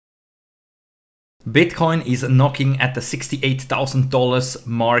Bitcoin is knocking at the $68,000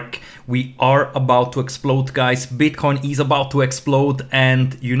 mark. We are about to explode, guys. Bitcoin is about to explode,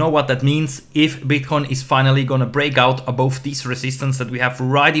 and you know what that means. If Bitcoin is finally gonna break out above this resistance that we have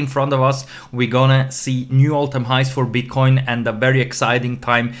right in front of us, we're gonna see new all-time highs for Bitcoin, and a very exciting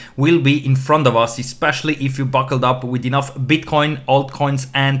time will be in front of us, especially if you buckled up with enough Bitcoin, altcoins,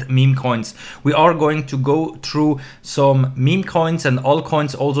 and meme coins. We are going to go through some meme coins and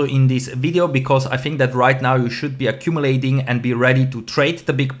altcoins also in this video, because I think that right now you should be accumulating and be ready to trade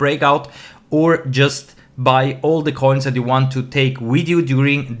the big breakout, or just buy all the coins that you want to take with you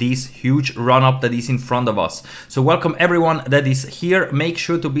during this huge run up that is in front of us. So welcome everyone that is here. Make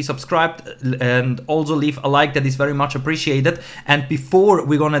sure to be subscribed and also leave a like, that is very much appreciated. And before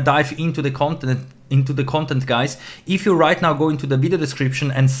we're gonna dive into the content, guys, if you right now go into the video description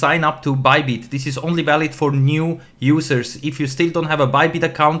and sign up to Bybit, this is only valid for new users. If you still don't have a Bybit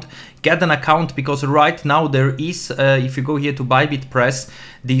account, get an account, because right now there is, if you go here to Bybit Press,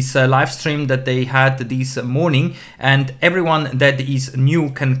 this live stream that they had this morning, and everyone that is new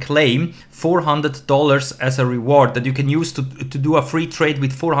can claim $400 as a reward that you can use to do a free trade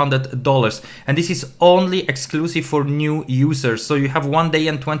with $400. And this is only exclusive for new users. So you have 1 day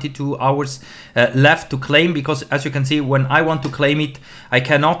and 22 hours left to claim, because as you can see, when I want to claim it, I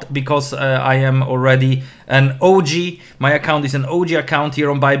cannot, because I am already an OG. My account is an OG account here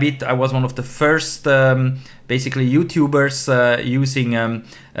on Bybit. I was one of the first basically YouTubers using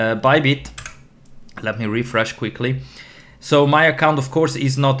Bybit. Let me refresh quickly. So my account, of course,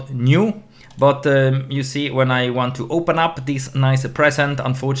 is not new. But you see, when I want to open up this nice present,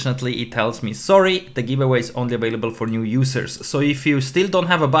 unfortunately it tells me, sorry, the giveaway is only available for new users. So if you still don't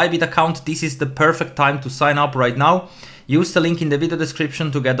have a Bybit account, this is the perfect time to sign up right now. Use the link in the video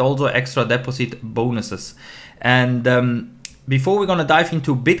description to get also extra deposit bonuses. And before we're gonna dive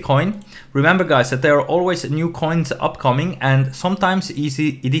into Bitcoin, remember guys that there are always new coins upcoming, and sometimes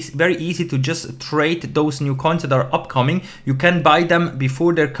it is very easy to just trade those new coins that are upcoming. You can buy them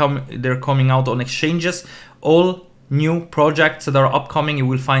before they're coming out on exchanges. All new projects that are upcoming you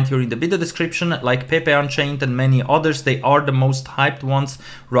will find here in the video description, like Pepe Unchained and many others. They are the most hyped ones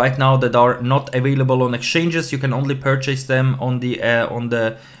right now that are not available on exchanges. You can only purchase them on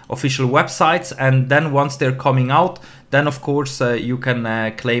the official websites, and then once they're coming out, then of course you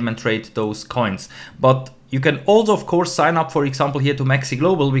can claim and trade those coins. But you can also, of course, sign up, for example, here to Maxi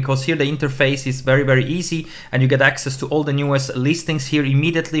Global, because here the interface is very easy, and you get access to all the newest listings here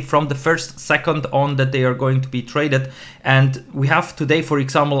immediately from the first second on that they are going to be traded. And we have today, for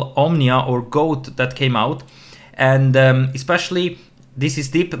example, Omnia or Goat that came out, and especially this is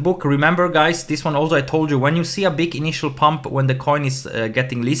Deep Book. Remember guys, this one also I told you, when you see a big initial pump when the coin is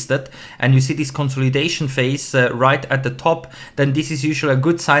getting listed, and you see this consolidation phase right at the top, then this is usually a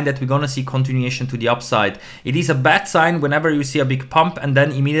good sign that we're gonna see continuation to the upside. It is a bad sign whenever you see a big pump and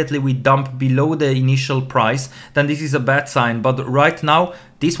then immediately we dump below the initial price, then this is a bad sign. But right now,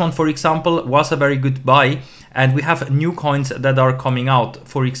 this one, for example, was a very good buy, and we have new coins that are coming out.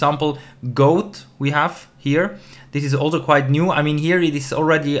 For example, Goat we have here. This is also quite new. I mean, here it is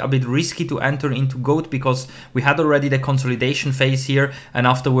already a bit risky to enter into Goat, because we had already the consolidation phase here, and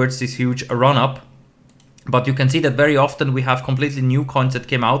afterwards this huge run up. But you can see that very often we have completely new coins that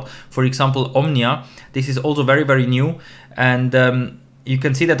came out. For example, Omnia. This is also very new, and you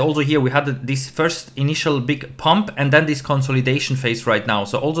can see that also here we had this first initial big pump and then this consolidation phase right now.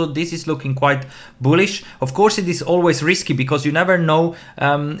 So also this is looking quite bullish. Of course, it is always risky, because you never know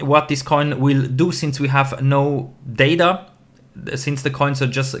what this coin will do, since we have no data, since the coins are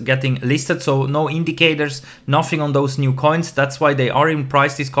just getting listed. So no indicators, nothing on those new coins. That's why they are in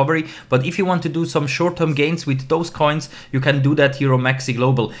price discovery. But if you want to do some short-term gains with those coins, you can do that here on Maxi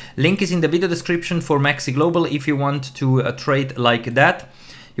Global. Link is in the video description for Maxi Global if you want to trade like that.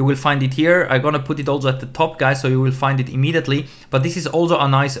 You will find it here. I'm gonna put it also at the top, guys, so you will find it immediately. But this is also a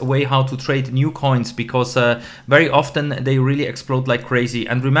nice way how to trade new coins, because very often they really explode like crazy.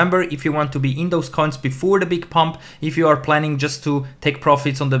 And remember, if you want to be in those coins before the big pump, if you are planning just to take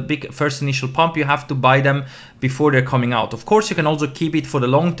profits on the big first initial pump, you have to buy them before they're coming out. Of course, you can also keep it for the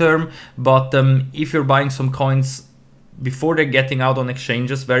long term, but if you're buying some coins before they're getting out on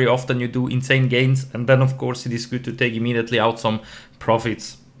exchanges, very often you do insane gains, and then of course it is good to take immediately out some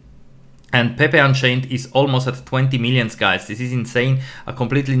profits. And Pepe Unchained is almost at 20 millions, guys. This is insane. A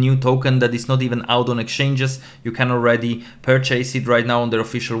completely new token that is not even out on exchanges. You can already purchase it right now on their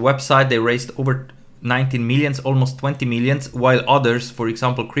official website. They raised over 19 millions, almost 20 millions, while others, for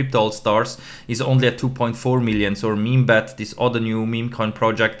example, Crypto All Stars, is only at 2.4 millions, or MemeBet, this other new meme coin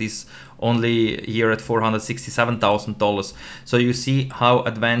project, is only here at $467,000. So you see how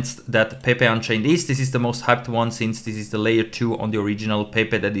advanced that Pepe Unchained is. This is the most hyped one since this is the layer 2 on the original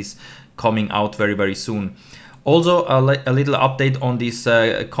Pepe that is coming out very, very soon. Also, a little update on this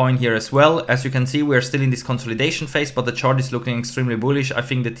coin here as well. As you can see, we are still in this consolidation phase, but the chart is looking extremely bullish. I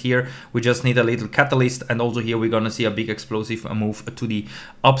think that here we just need a little catalyst, and also here we're gonna see a big explosive move to the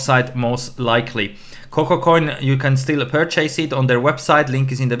upside most likely. Coco Coin, you can still purchase it on their website.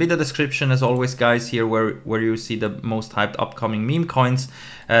 Link is in the video description as always, guys, here where you see the most hyped upcoming meme coins.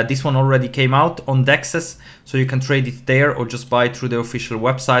 This one already came out on DEXs, so you can trade it there or just buy it through the official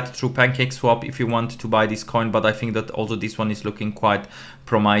website through PancakeSwap if you want to buy this coin, but I think that also this one is looking quite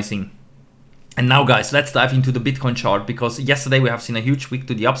promising. And now, guys, let's dive into the Bitcoin chart, because yesterday we have seen a huge wick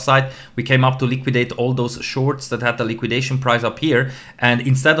to the upside. We came up to liquidate all those shorts that had the liquidation price up here, and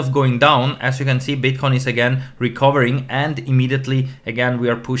instead of going down, as you can see, Bitcoin is again recovering, and immediately again we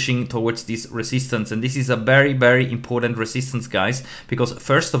are pushing towards this resistance. And this is a very, very important resistance, guys, because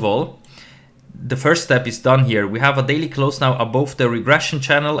first of all, the first step is done here. We have a daily close now above the regression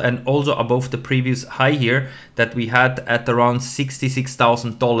channel and also above the previous high here that we had at around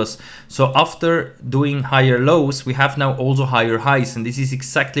 $66,000. So after doing higher lows, we have now also higher highs, and this is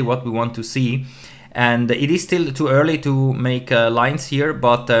exactly what we want to see. And it is still too early to make lines here,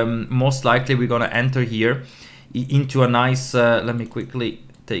 but most likely we're gonna enter here into a nice, let me quickly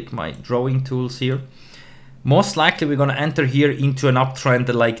take my drawing tools here. Most likely we're gonna enter here into an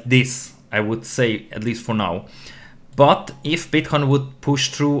uptrend like this, I would say, at least for now. But if Bitcoin would push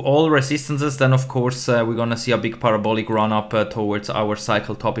through all resistances, then of course we're gonna see a big parabolic run up towards our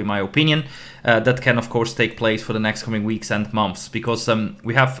cycle top, in my opinion. That can of course take place for the next coming weeks and months, because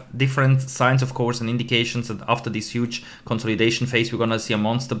we have different signs, of course, and indications that after this huge consolidation phase, we're gonna see a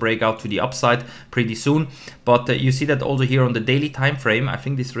monster breakout to the upside pretty soon. But you see that also here on the daily time frame. I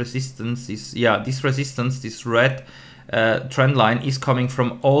think this resistance is, yeah, this resistance, this red trend line is coming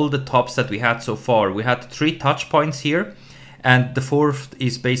from all the tops that we had so far. We had 3 touch points here, and the 4th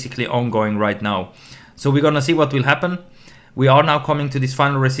is basically ongoing right now. So we're gonna see what will happen. We are now coming to this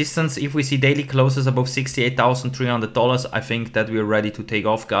final resistance. If we see daily closes above $68,300, I think that we're ready to take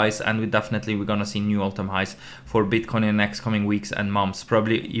off, guys, and we're gonna see new all-time highs for Bitcoin in the next coming weeks and months.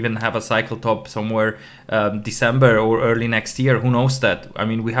 Probably even have a cycle top somewhere December or early next year. Who knows that? I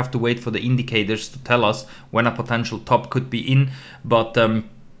mean, we have to wait for the indicators to tell us when a potential top could be in, but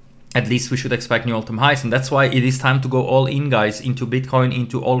at least we should expect new all-time highs, and that's why it is time to go all in, guys, into Bitcoin,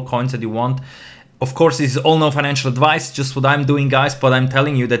 into all coins that you want. Of course, this is all no financial advice, just what I'm doing, guys, but I'm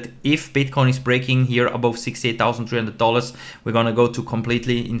telling you that if Bitcoin is breaking here above $68,300, we're gonna go to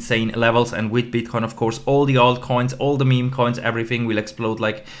completely insane levels. And with Bitcoin, of course, all the altcoins, all the meme coins, everything will explode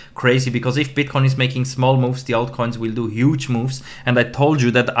like crazy, because if Bitcoin is making small moves, the altcoins will do huge moves. And I told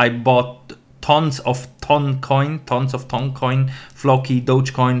you that I bought tons of Toncoin, Floki,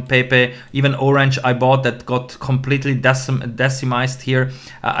 Dogecoin, Pepe, even Orange I bought that got completely decimized here.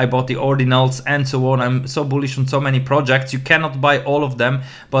 I bought the ordinals and so on. I'm so bullish on so many projects. You cannot buy all of them,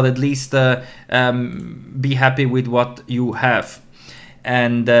 but at least be happy with what you have.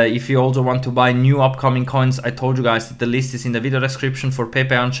 And if you also want to buy new upcoming coins, I told you guys that the list is in the video description for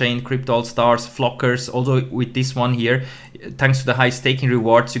Pepe Unchained, Crypto All Stars, Flockers. Also with this one here, thanks to the high staking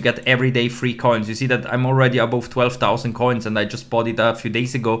rewards, you get everyday free coins. You see that I'm already above 12,000 coins, and I just bought it a few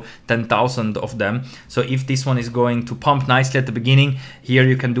days ago, 10,000 of them. So if this one is going to pump nicely at the beginning, here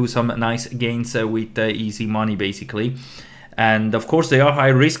you can do some nice gains with easy money, basically. And of course they are high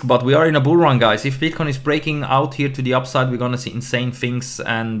risk, but we are in a bull run, guys. If Bitcoin is breaking out here to the upside, we're gonna see insane things,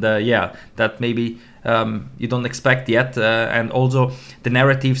 and yeah, that maybe you don't expect yet. And also the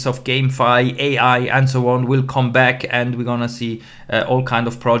narratives of Gamefi, AI, and so on will come back, and we're gonna see all kind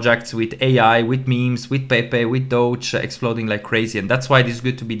of projects with AI, with memes, with Pepe, with Doge exploding like crazy. And that's why it is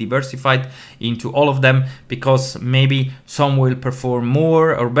good to be diversified into all of them, because maybe some will perform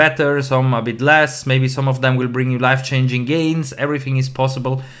more or better, some a bit less, maybe some of them will bring you life-changing gains. Everything is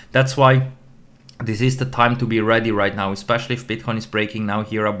possible. That's why this is the time to be ready right now, especially if Bitcoin is breaking now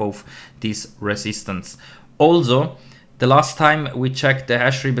here above this resistance. Also, the last time we checked the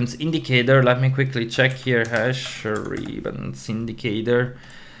hash ribbons indicator, let me quickly check here, hash ribbons indicator.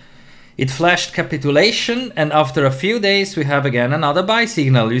 It flashed capitulation, and after a few days we have again another buy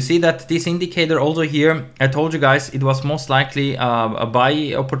signal. You see that this indicator also here, I told you guys it was most likely a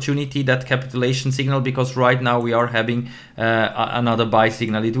buy opportunity, that capitulation signal, because right now we are having another buy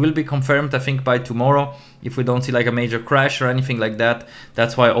signal. It will be confirmed, I think, by tomorrow, if we don't see like a major crash or anything like that.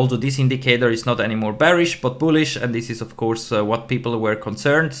 That's why also this indicator is not anymore bearish but bullish, and this is of course what people were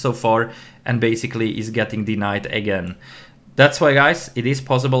concerned so far, and basically is getting denied again. That's why, guys, it is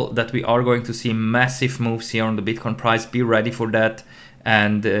possible that we are going to see massive moves here on the Bitcoin price. Be ready for that.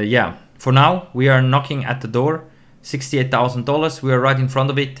 And yeah, for now, we are knocking at the door, $68,000. We are right in front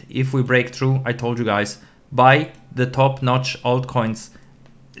of it. If we break through, I told you guys, buy the top-notch altcoins.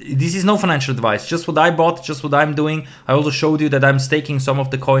 This is no financial advice, just what I bought, just what I'm doing. I also showed you that I'm staking some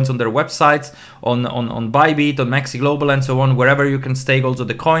of the coins on their websites, on Bybit, on Maxi Global and so on, wherever you can stake also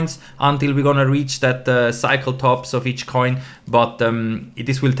the coins until we're gonna reach that cycle tops of each coin. But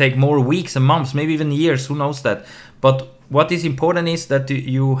this will take more weeks and months, maybe even years, who knows that. But what is important is that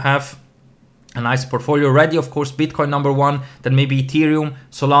you have a nice portfolio ready. Of course, Bitcoin #1, then maybe Ethereum,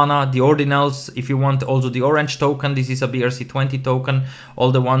 Solana, the ordinals. If you want also the orange token, this is a BRC20 token.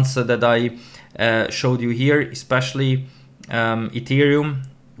 All the ones that I showed you here, especially Ethereum,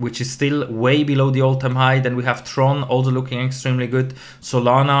 which is still way below the all-time high. Then we have Tron also looking extremely good.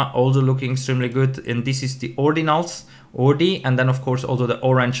 Solana also looking extremely good. And this is the ordinals. Ordi, and then of course also the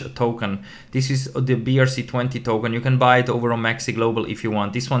orange token. This is the BRC20 token. You can buy it over on Maxi Global if you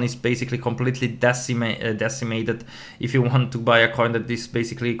want. This one is basically completely decimated. If you want to buy a coin that is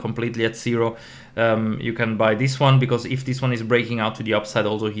basically completely at zero, you can buy this one, because if this one is breaking out to the upside,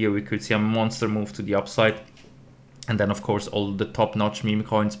 also here we could see a monster move to the upside. And then of course all the top-notch meme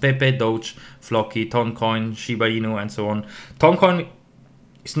coins, Pepe, Doge, Flocky, Toncoin, Shiba Inu, and so on. Toncoin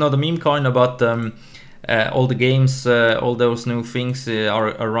is not a meme coin, but all the games, all those new things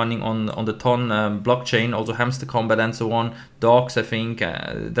are running on the Ton blockchain, also Hamster Combat and so on, dogs, I think.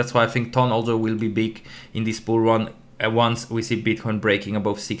 That's why I think Ton also will be big in this bull run once we see Bitcoin breaking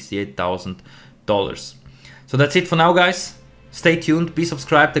above $68,000. So that's it for now, guys. Stay tuned, be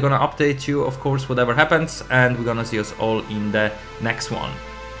subscribed. They're gonna update you, of course, whatever happens, and we're gonna see us all in the next one.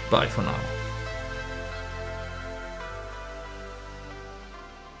 Bye for now.